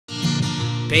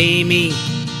Pay me,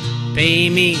 pay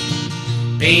me,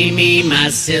 pay me my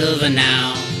silver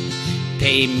now.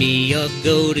 Pay me or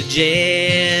go to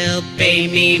jail. Pay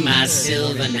me my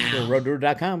silver now.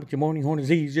 Roadrunner.com with your morning horn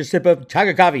disease. Just sip of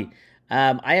chaga coffee.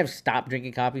 I have stopped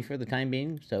drinking coffee for the time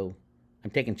being, so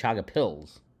I'm taking chaga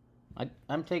pills.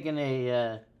 I'm taking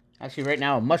actually right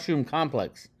now, a mushroom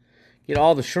complex. Get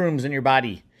all the shrooms in your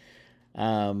body.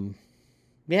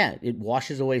 Yeah, it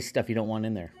washes away stuff you don't want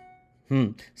in there.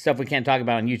 Stuff we can't talk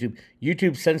about on YouTube.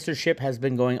 YouTube censorship has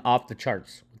been going off the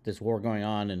charts with this war going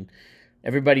on and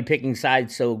everybody picking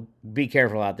sides, so be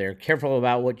careful out there. Careful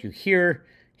about what you hear.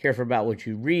 Careful about what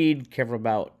you read. Careful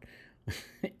about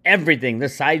everything. The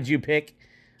sides you pick.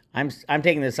 I'm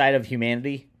taking the side of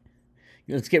humanity.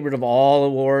 Let's get rid of all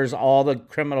the wars, all the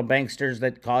criminal banksters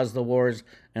that caused the wars,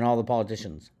 and all the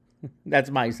politicians. That's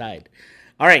my side.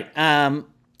 All right,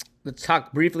 let's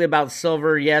talk briefly about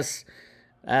silver. Yes,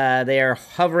 they are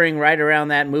hovering right around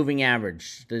that moving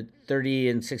average, the 30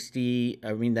 and 60,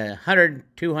 the 100,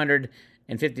 200,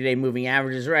 and 50-day moving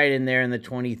average is right in there in the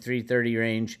 23-30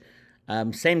 range.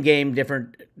 Same game,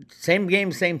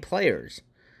 same players.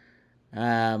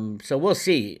 So we'll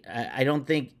see. I don't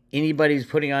think anybody's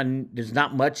putting on, there's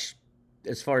not much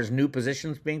as far as new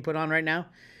positions being put on right now.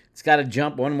 It's got to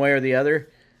jump one way or the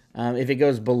other. If it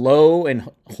goes below and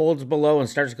holds below and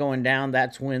starts going down,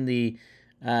 that's when the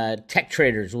tech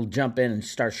traders will jump in and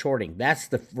start shorting. That's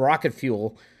the rocket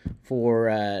fuel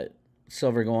for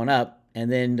silver going up, and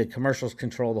then the commercials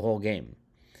control the whole game.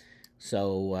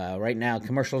 So right now,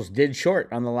 commercials did short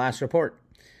on the last report.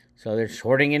 So they're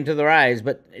shorting into the rise,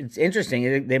 but it's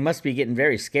interesting. They must be getting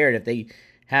very scared if they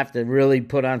have to really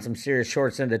put on some serious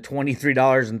shorts into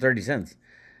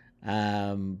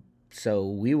 $23.30. So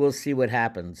we will see what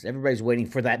happens. Everybody's waiting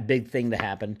for that big thing to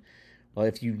happen. Well,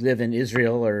 if you live in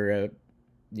Israel or,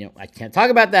 I can't talk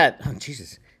about that. Oh,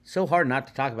 Jesus. So hard not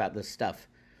to talk about this stuff.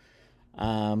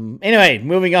 Anyway,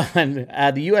 moving on.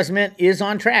 The U.S. Mint is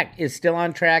on track, is still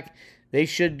on track. They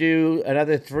should do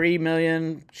another 3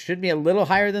 million, should be a little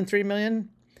higher than 3 million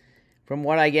from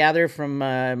what I gather from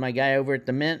my guy over at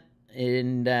the Mint.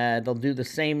 And they'll do the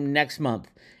same next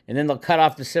month. And then they'll cut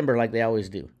off December like they always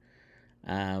do.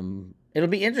 It'll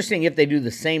be interesting if they do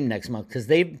the same next month because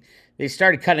they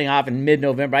started cutting off in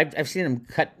mid-November. I've seen them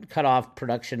cut off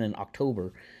production in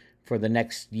October for the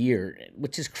next year,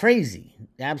 which is crazy,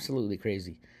 absolutely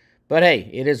crazy. But hey,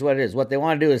 it is what it is. What they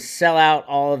want to do is sell out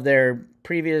all of their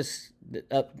previous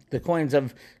the coins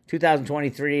of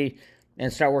 2023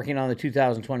 and start working on the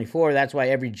 2024. That's why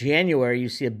every January you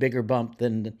see a bigger bump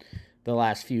than the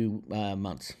last few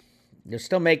months. They're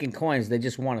still making coins. They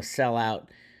just want to sell out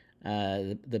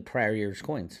the prior year's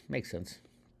coins. Makes sense.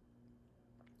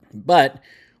 But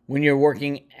when you're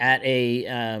working at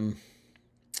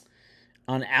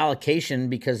on allocation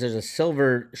because there's a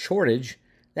silver shortage,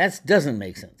 that doesn't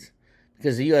make sense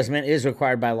because the U.S. Mint is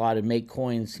required by law to make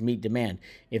coins to meet demand.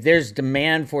 If there's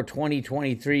demand for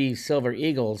 2023 silver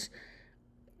eagles,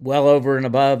 well over and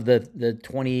above the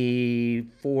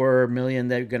 24 million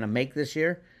they're going to make this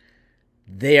year,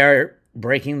 they are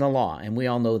breaking the law, and we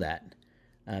all know that.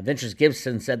 Ventures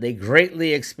Gibson said they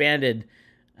greatly expanded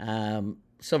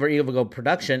silver eagle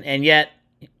production, and yet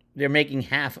they're making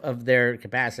half of their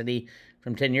capacity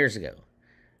from 10 years ago.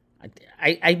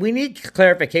 We need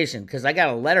clarification because I got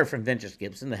a letter from Ventures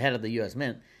Gibson, the head of the U.S.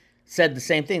 Mint, said the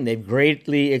same thing. They've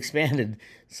greatly expanded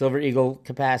silver eagle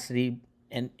capacity,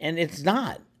 and it's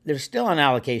not. They're still on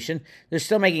allocation. They're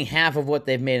still making half of what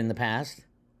they've made in the past.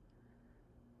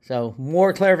 So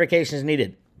more clarification is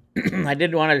needed. I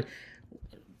did want to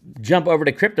jump over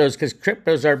to cryptos because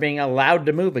cryptos are being allowed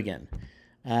to move again.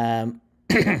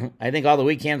 I think all the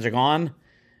weak hands are gone.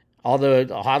 All the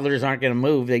hodlers aren't going to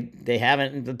move. They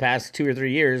haven't in the past 2 or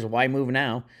 3 years. Why move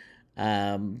now?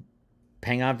 Hang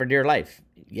on for dear life.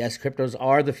 Yes, cryptos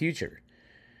are the future.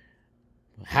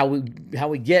 How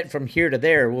we get from here to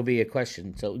there will be a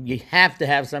question. So you have to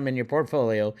have some in your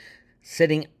portfolio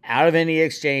sitting out of any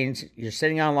exchange. You're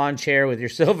sitting on a lawn chair with your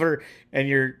silver and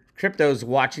your cryptos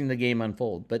watching the game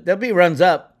unfold. But there'll be runs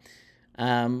up.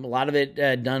 A lot of it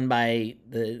done by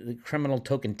the criminal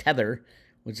token Tether,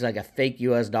 which is like a fake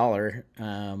U.S. dollar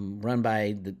run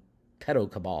by the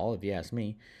pedo cabal, if you ask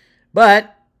me.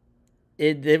 But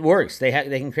it works. They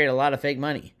can create a lot of fake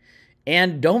money.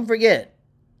 And don't forget,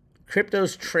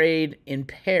 cryptos trade in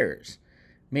pairs,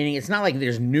 meaning it's not like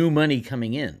there's new money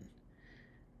coming in.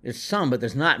 There's some, but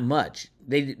there's not much.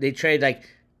 They trade like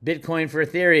Bitcoin for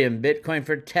Ethereum, Bitcoin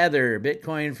for Tether,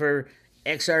 Bitcoin for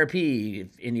XRP, if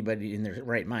anybody in their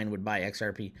right mind would buy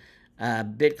XRP.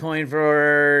 Bitcoin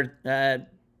for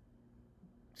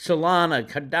Solana,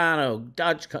 Cardano,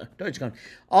 Dogecoin,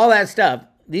 all that stuff.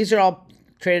 these are all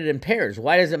traded in pairs.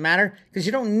 Why does it matter? Because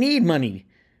you don't need money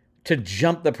to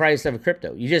jump the price of a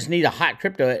crypto. You just need a hot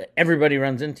crypto that everybody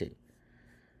runs into.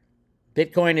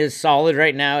 Bitcoin is solid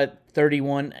right now at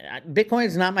 31. Bitcoin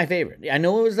is not my favorite. I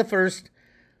know it was the first.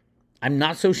 I'm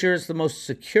not so sure it's the most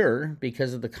secure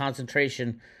because of the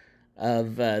concentration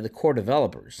of the core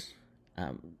developers.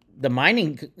 The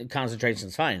mining concentration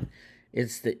is fine.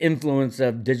 It's the influence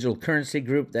of Digital Currency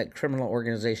Group, that criminal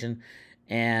organization,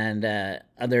 and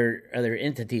other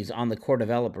entities on the core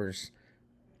developers.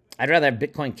 I'd rather have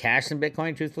Bitcoin Cash than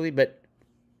Bitcoin, truthfully, but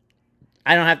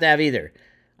I don't have to have either.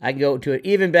 I can go to an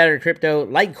even better crypto,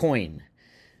 Litecoin.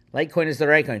 Litecoin is the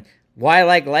right coin. Why I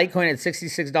like Litecoin at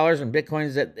 $66 when Bitcoin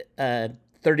is at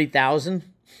 $30,000?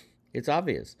 It's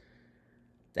obvious.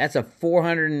 That's a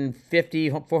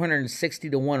 460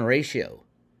 to 1 ratio.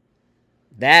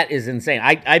 That is insane.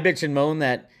 I bitch and moan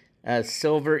that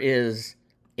silver is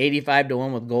 85 to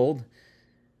 1 with gold.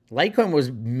 Litecoin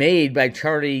was made by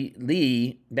Charlie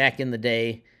Lee back in the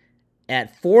day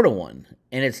at 4 to 1,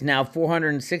 and it's now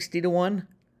 460 to 1.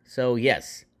 So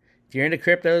yes, if you're into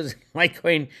cryptos,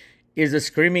 Litecoin is a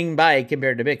screaming buy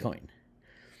compared to Bitcoin.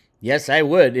 Yes, I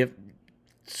would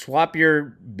swap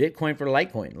your Bitcoin for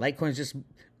Litecoin. Litecoin is just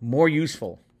more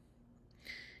useful.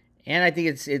 And I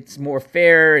think it's more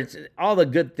fair. It's all the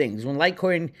good things. When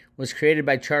Litecoin was created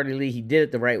by Charlie Lee, he did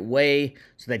it the right way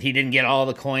so that he didn't get all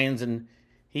the coins, and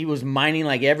he was mining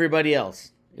like everybody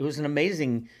else. It was an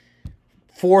amazing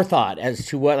forethought as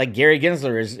to what, like Gary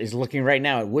Gensler is looking right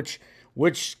now at which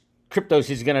cryptos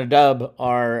he's going to dub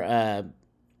are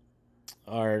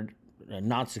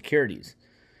not securities.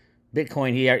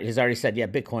 Bitcoin, he has already said, yeah,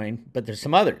 Bitcoin, but there's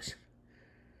some others.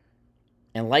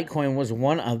 And Litecoin was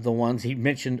one of the ones he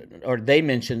mentioned, or they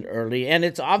mentioned early, and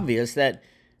it's obvious that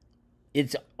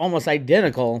it's almost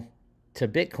identical to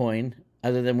Bitcoin,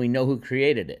 other than we know who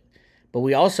created it. But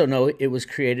we also know it was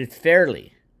created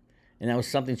fairly, and that was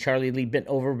something Charlie Lee bent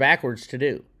over backwards to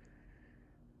do.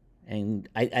 And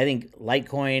I think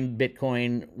Litecoin,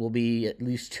 Bitcoin will be at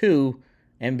least 2,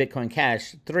 and Bitcoin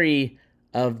Cash 3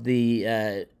 of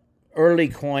the early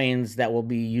coins that will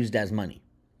be used as money.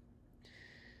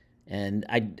 And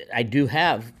I do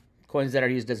have coins that are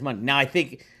used as money. Now, I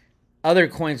think other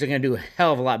coins are going to do a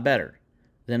hell of a lot better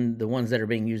than the ones that are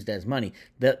being used as money.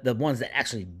 The ones that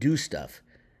actually do stuff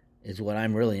is what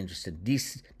I'm really interested in.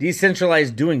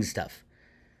 Decentralized doing stuff.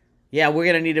 Yeah, we're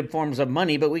going to need forms of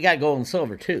money, but we got gold and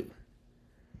silver too.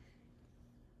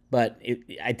 But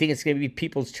I think it's going to be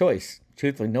people's choice.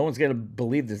 Truthfully, no one's going to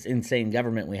believe this insane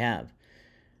government we have.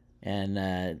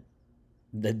 And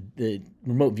the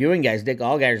remote viewing guys, Dick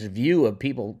Allgire's view of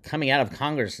people coming out of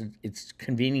Congress, it's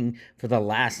convening for the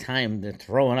last time. They're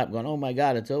throwing up, going, "Oh my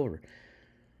God, it's over."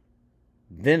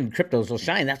 Then cryptos will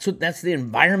shine. That's the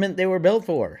environment they were built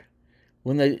for.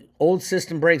 When the old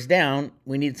system breaks down,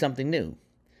 we need something new.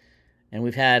 And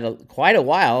we've had quite a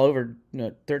while, over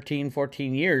 13,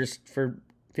 14 years, for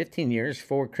 15 years,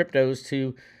 for cryptos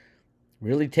to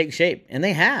really take shape. And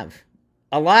they have.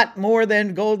 A lot more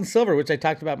than gold and silver, which I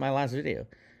talked about in my last video.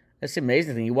 That's the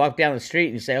amazing thing. You walk down the street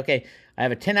and you say, okay, I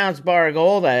have a 10-ounce bar of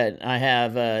gold. I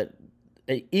have an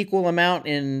equal amount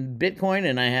in Bitcoin,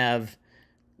 and I have,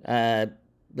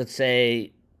 let's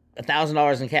say,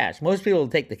 $1,000 in cash. Most people will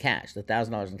take the cash, the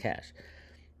 $1,000 in cash.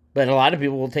 But a lot of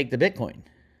people will take the Bitcoin.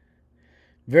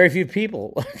 Very few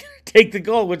people take the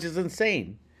gold, which is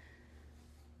insane.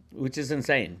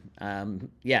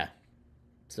 Yeah.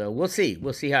 So we'll see.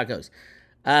 We'll see how it goes.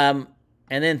 And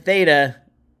then Theta,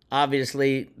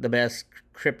 obviously the best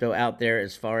crypto out there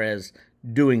as far as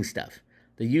doing stuff.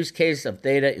 The use case of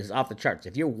Theta is off the charts.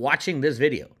 If you're watching this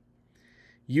video,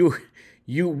 you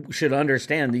should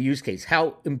understand the use case.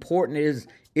 How important is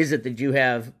it that you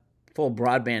have full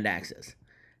broadband access?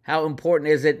 How important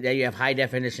is it that you have high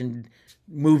definition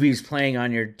movies playing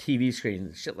on your TV screen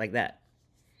and shit like that?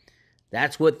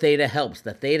 That's what Theta helps.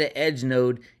 The Theta Edge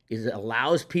node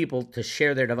allows people to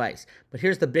share their device. But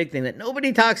here's the big thing that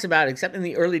nobody talks about except in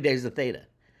the early days of Theta.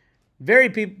 Very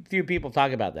few people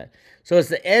talk about that. So it's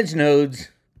the edge nodes.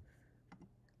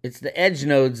 It's the edge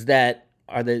nodes that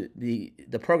are the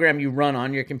program you run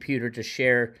on your computer to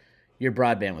share your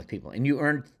broadband with people. And you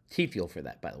earn T-Fuel for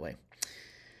that, by the way.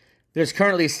 There's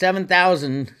currently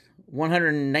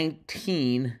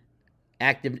 7,119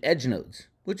 active edge nodes,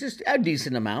 which is a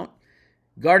decent amount.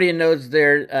 Guardian nodes,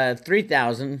 they're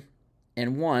 3,001,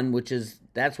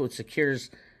 that's what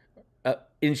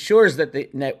ensures that the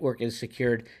network is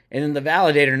secured. And then the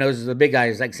validator nodes are the big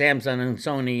guys like Samsung and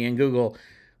Sony and Google,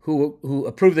 who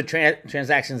approve the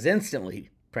transactions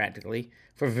instantly, practically,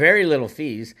 for very little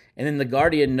fees. And then the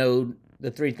Guardian node,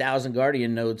 the 3,000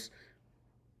 Guardian nodes,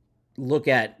 look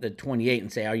at the 28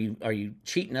 and say, are you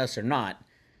cheating us or not?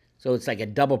 So it's like a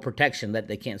double protection that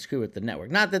they can't screw with the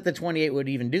network. Not that the 28 would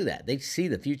even do that. They see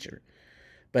the future.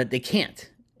 But they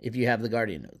can't if you have the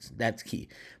Guardian nodes. That's key.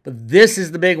 But this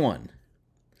is the big one.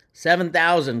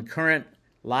 7,000 current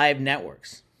live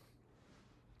networks.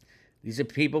 These are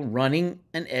people running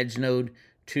an edge node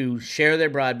to share their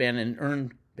broadband and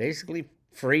earn basically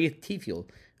free T-fuel.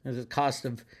 There's a cost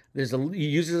of,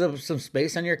 uses up some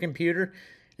space on your computer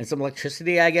and some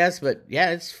electricity, I guess. But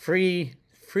yeah, it's free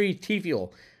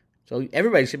T-fuel. So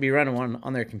everybody should be running one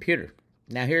on their computer.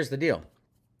 Now here's the deal.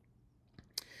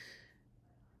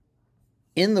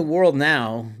 In the world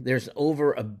now, there's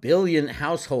over 1 billion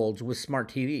households with smart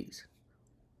TVs.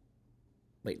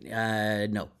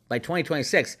 No. By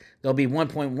 2026, there'll be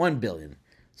 1.1 billion.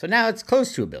 So now it's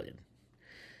close to 1 billion.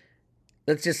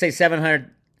 Let's just say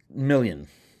 700 million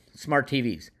smart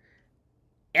TVs.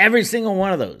 Every single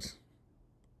one of those,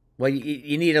 well,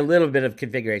 you need a little bit of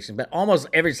configuration, but almost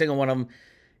every single one of them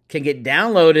can get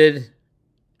downloaded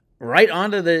right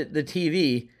onto the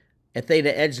TV, a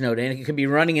Theta Edge node, and it can be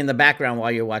running in the background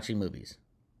while you're watching movies.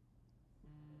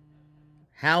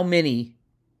 How many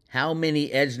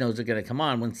edge nodes are going to come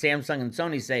on when Samsung and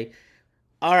Sony say,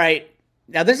 all right,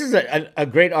 now this is a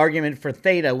great argument for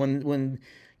Theta when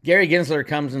Gary Gensler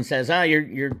comes and says,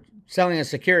 you're selling a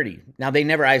security. Now, they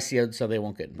never ICO'd, so they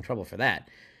won't get in trouble for that.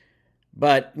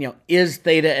 But, is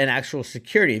Theta an actual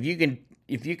security?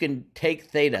 If you can take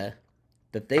Theta,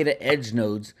 the Theta Edge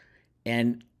nodes,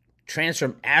 and transfer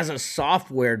them as a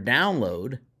software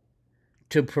download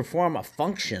to perform a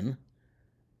function,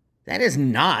 that is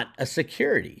not a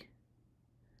security.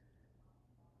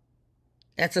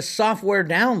 That's a software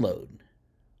download.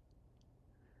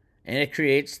 And it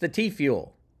creates the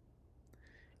T-fuel.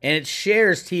 And it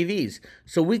shares TVs.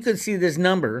 So we could see this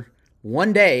number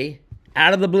one day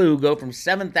out of the blue go from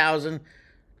 7,000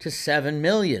 to 7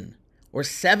 million or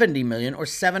 70 million or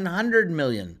 700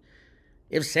 million.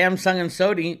 If Samsung and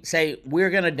Sony say, we're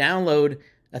going to download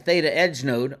a Theta Edge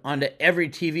node onto every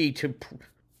TV to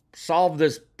solve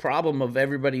this problem of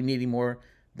everybody needing more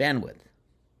bandwidth.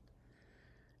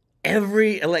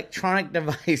 Every electronic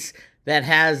device that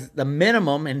has the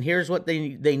minimum, and here's what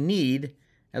they need,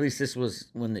 at least this was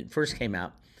when it first came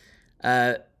out,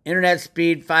 internet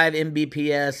speed 5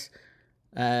 Mbps,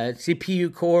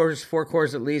 CPU cores, 4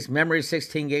 cores at least, memory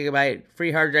 16 gigabyte,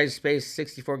 free hard drive space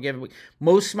 64 gigabyte.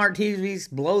 Most smart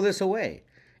TVs blow this away.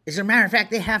 As a matter of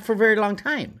fact, they have for a very long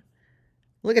time.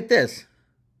 Look at this.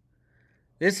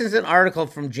 This is an article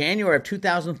from January of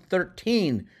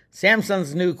 2013.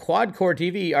 Samsung's new quad-core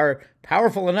TV are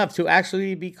powerful enough to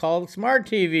actually be called smart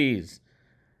TVs.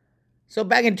 So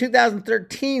back in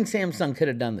 2013, Samsung could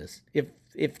have done this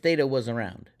if Theta was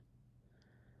around.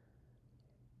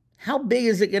 How big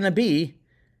is it going to be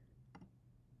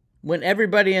when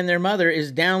everybody and their mother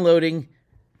is downloading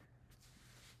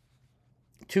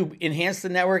to enhance the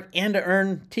network and to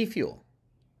earn T-fuel?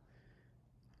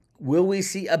 Will we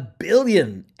see 1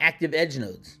 billion active edge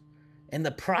nodes? And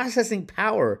the processing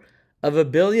power of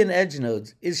 1 billion edge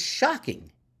nodes is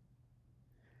shocking.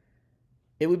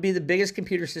 It would be the biggest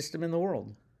computer system in the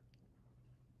world.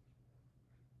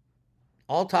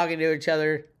 All talking to each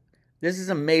other. This is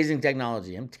amazing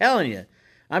technology. I'm telling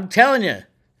you.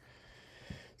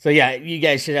 So yeah, you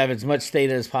guys should have as much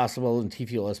Theta as possible and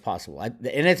T-fuel as possible. And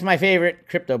it's my favorite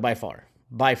crypto by far.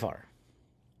 By far.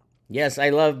 Yes, I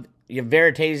love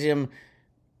Veritasium.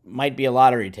 Might be a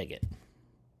lottery ticket.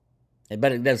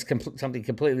 But it does something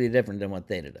completely different than what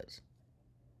Theta does.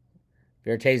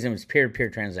 Veritasium is peer-to-peer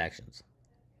transactions.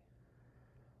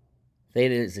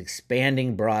 Theta is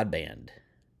expanding broadband.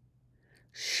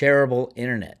 Shareable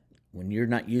internet. When you're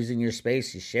not using your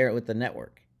space, you share it with the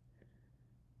network.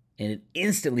 And it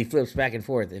instantly flips back and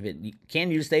forth. If you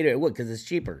can use Theta, it would, because it's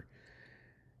cheaper.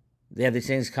 They have these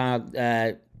things called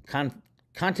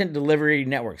content delivery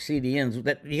network, CDNs,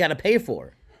 that you got to pay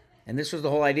for. And this was the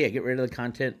whole idea. Get rid of the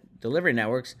content delivery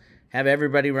networks. Have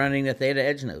everybody running the Theta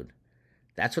Edge node.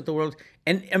 That's what the world...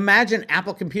 And imagine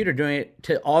Apple Computer doing it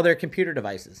to all their computer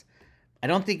devices. I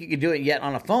don't think you could do it yet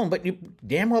on a phone, but you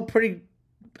damn well pretty...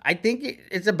 I think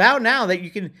it's about now that you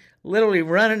can literally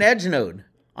run an edge node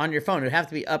on your phone. It would have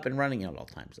to be up and running at all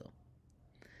times, though.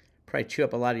 Probably chew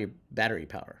up a lot of your battery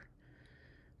power.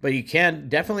 But you can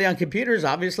definitely on computers.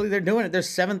 Obviously, they're doing it. There's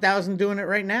 7,000 doing it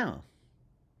right now.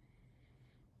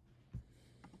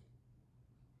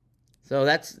 So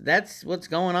that's what's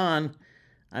going on.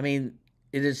 I mean,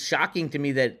 it is shocking to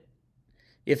me that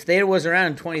if Theta was around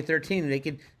in 2013,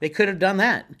 they could have done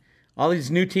that. All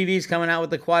these new TVs coming out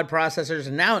with the quad processors,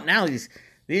 and now these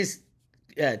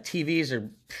TVs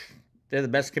they're the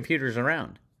best computers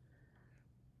around.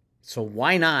 So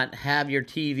why not have your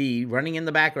TV running in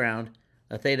the background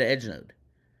a Theta edge node?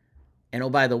 And oh,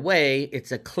 by the way,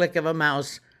 it's a click of a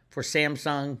mouse for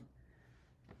Samsung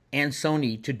and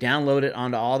Sony to download it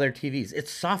onto all their TVs.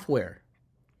 It's software.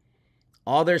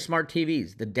 All their smart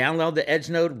TVs. To download the edge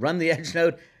node, run the edge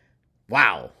node.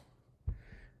 Wow.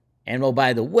 And oh,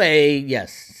 by the way,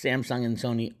 yes, Samsung and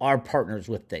Sony are partners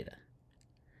with Theta.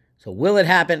 So will it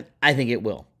happen? I think it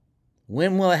will.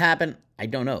 When will it happen? I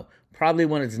don't know. Probably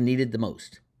when it's needed the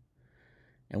most.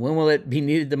 And when will it be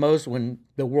needed the most? When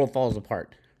the world falls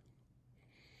apart.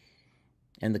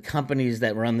 And the companies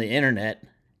that run the internet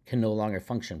can no longer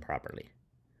function properly.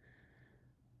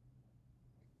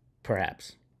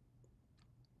 Perhaps.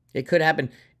 It could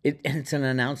happen. It's an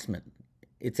announcement.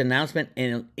 It's an announcement and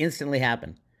it'll instantly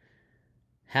happen.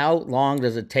 How long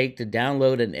does it take to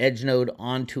download an edge node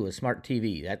onto a smart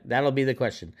TV? That'll be the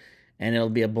question. And it'll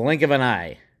be a blink of an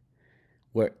eye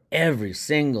where every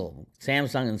single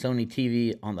Samsung and Sony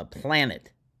TV on the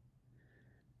planet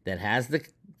that has the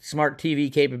smart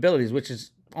TV capabilities, which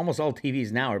is almost all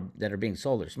TVs now that are being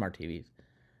sold are smart TVs,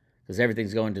 because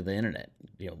everything's going to the internet,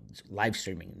 live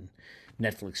streaming,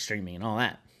 Netflix streaming, and all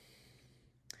that.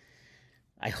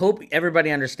 I hope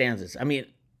everybody understands this. I mean,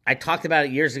 I talked about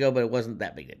it years ago, but it wasn't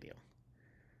that big a deal.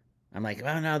 I'm like,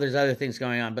 oh no, there's other things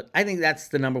going on, but I think that's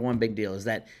the number one big deal, is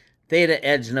that Theta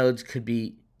edge nodes could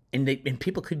be, and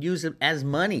people could use it as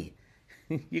money.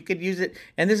 You could use it,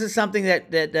 and this is something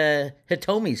that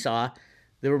Hitomi saw,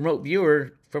 the remote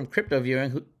viewer from crypto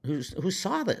viewing, who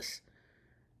saw this.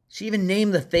 She even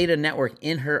named the Theta network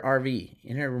in her RV,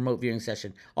 in her remote viewing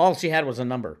session. All she had was a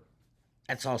number.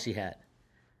 That's all she had.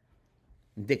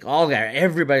 Dick Allgaier,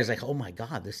 everybody's like, oh my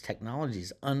God, this technology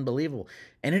is unbelievable.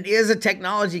 And it is a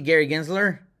technology, Gary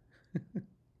Gensler.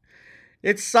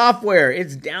 It's software.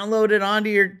 It's downloaded onto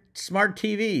your smart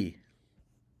TV.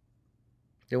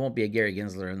 There won't be a Gary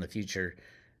Gensler in the future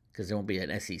because there won't be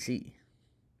an SEC.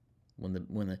 When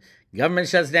the government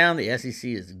shuts down, the SEC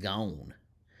is gone.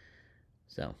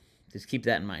 So just keep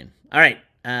that in mind. All right.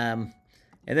 And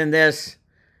then this.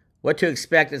 What to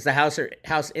expect as the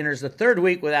House enters the third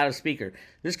week without a speaker.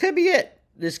 This could be it.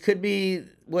 This could be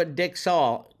what Dick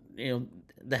saw.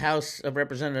 The House of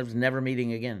Representatives never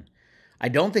meeting again. I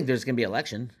don't think there's going to be an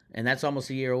election, and that's almost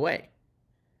a year away.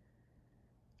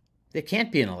 There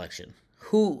can't be an election.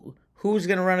 Who's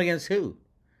going to run against who?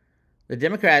 The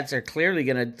Democrats are clearly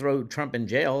going to throw Trump in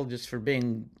jail just for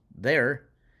being there,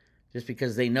 just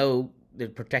because they know they're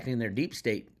protecting their deep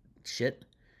state shit.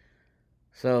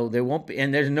 So there won't be,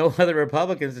 and there's no other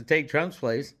Republicans to take Trump's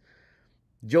place.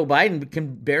 Joe Biden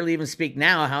can barely even speak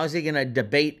now. How is he going to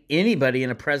debate anybody in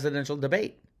a presidential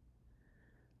debate?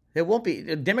 There won't be.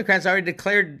 The Democrats already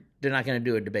declared they're not going to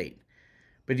do a debate.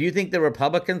 But do you think the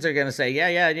Republicans are going to say,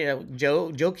 yeah,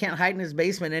 Joe can't hide in his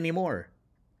basement anymore?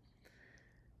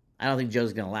 I don't think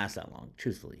Joe's going to last that long,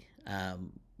 truthfully.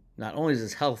 Not only is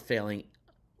his health failing,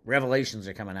 revelations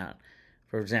are coming out.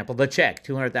 For example, the check,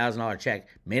 $200,000 check,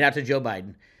 made out to Joe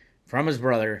Biden from his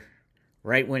brother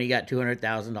right when he got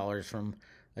 $200,000 from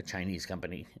a Chinese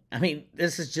company. I mean,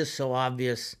 this is just so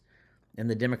obvious, and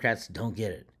the Democrats don't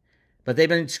get it. But they've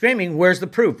been screaming, where's the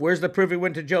proof? Where's the proof it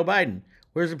went to Joe Biden?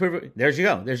 Where's the proof? There you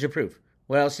go. There's your proof.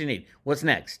 What else do you need? What's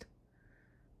next?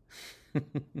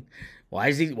 Why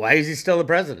is he still the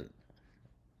president?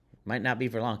 Might not be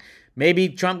for long. Maybe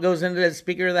Trump goes into the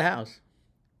Speaker of the House.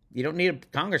 You don't need a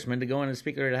congressman to go in as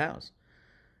Speaker of the House.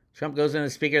 Trump goes in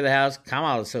as Speaker of the House.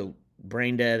 Kamala is so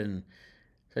brain dead and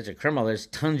such a criminal. There's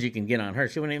tons you can get on her.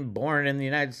 She wasn't even born in the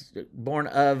United States, born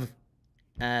of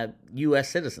U.S.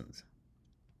 citizens.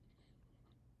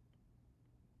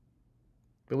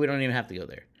 But we don't even have to go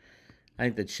there. I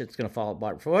think that shit's going to fall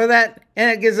apart before that.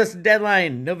 And it gives us a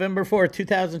deadline, November 4th,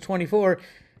 2024.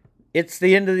 It's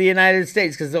the end of the United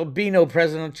States because there'll be no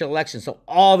presidential election. So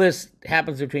all this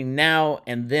happens between now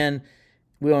and then.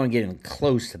 We won't get even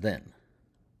close to then.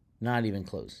 Not even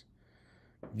close.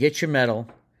 Get your metal.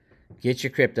 Get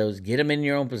your cryptos. Get them in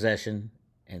your own possession.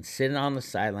 And sit on the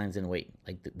sidelines and wait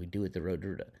like we do at the Road to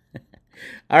Ruta.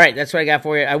 All right, that's what I got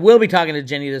for you. I will be talking to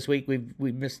Jenny this week.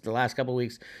 We've missed the last couple of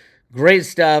weeks. Great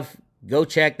stuff. Go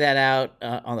check that out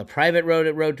on the private road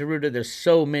at Road to Ruta. There's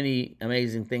so many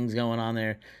amazing things going on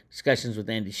there. Discussions with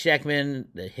Andy Scheckman,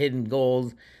 the hidden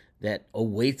gold that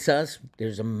awaits us.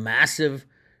 There's a massive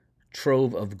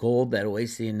trove of gold that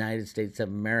awaits the United States of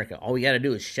America. All we got to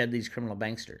do is shed these criminal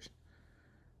banksters.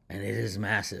 And it is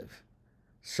massive.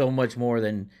 So much more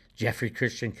than Jeffrey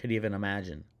Christian could even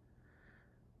imagine.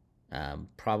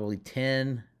 Probably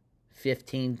 10,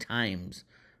 15 times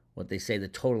what they say the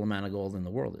total amount of gold in the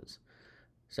world is.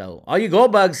 So all you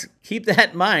gold bugs, keep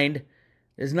that in mind.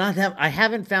 There's not that, I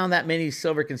haven't found that many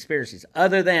silver conspiracies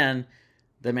other than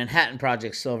the Manhattan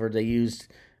Project silver. They used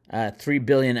 3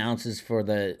 billion ounces for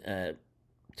the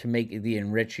to make the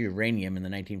enriched uranium in the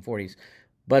 1940s,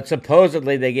 but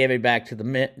supposedly they gave it back to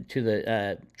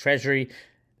the Treasury.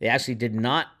 They actually did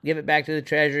not give it back to the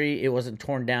Treasury. It wasn't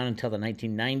torn down until the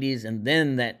 1990s, and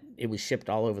then that it was shipped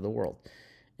all over the world,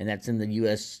 and that's in the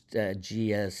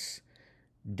USGS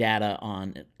data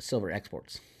on silver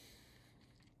exports.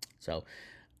 So,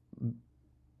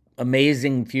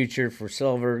 amazing future for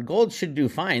silver. Gold should do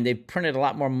fine. They've printed a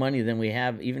lot more money than we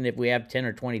have, even if we have 10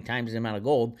 or 20 times the amount of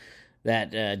gold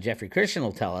that Jeffrey Christian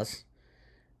will tell us.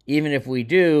 Even if we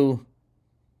do,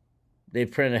 they've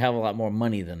printed a hell of a lot more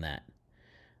money than that.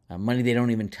 Money they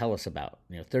don't even tell us about.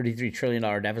 $33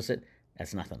 trillion deficit,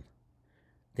 that's nothing.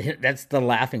 That's the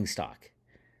laughing stock.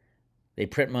 They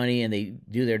print money and they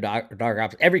do their dark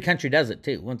ops. Every country does it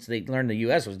too. Once they learned the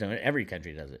U.S. was doing it, every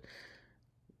country does it.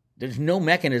 There's no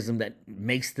mechanism that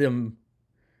makes them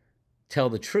tell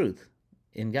the truth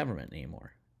in government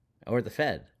anymore, or the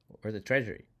Fed, or the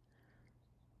Treasury.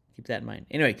 Keep that in mind.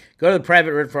 Anyway, go to the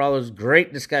private Reddit for all those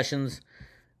great discussions.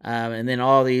 And then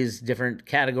all these different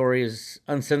categories.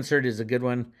 Uncensored is a good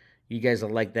one. You guys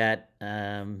will like that.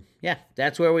 Yeah,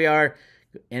 that's where we are.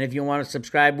 And if you want to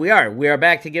subscribe, we are. We are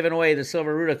back to giving away the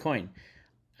silver Ruta coin.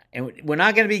 And we're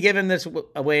not going to be giving this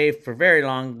away for very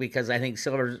long because I think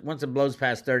silver, once it blows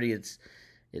past 30,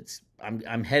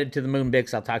 I'm headed to the moon,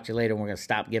 Bix. I'll talk to you later, and we're going to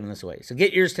stop giving this away. So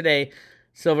get yours today.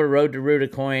 Silver Road to Ruta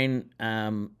coin,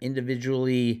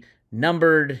 individually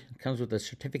numbered. It comes with a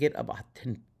certificate of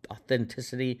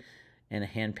authenticity and a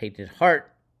hand-painted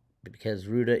heart because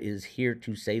Ruta is here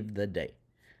to save the day.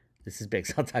 This is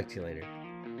Bix. I'll talk to you later.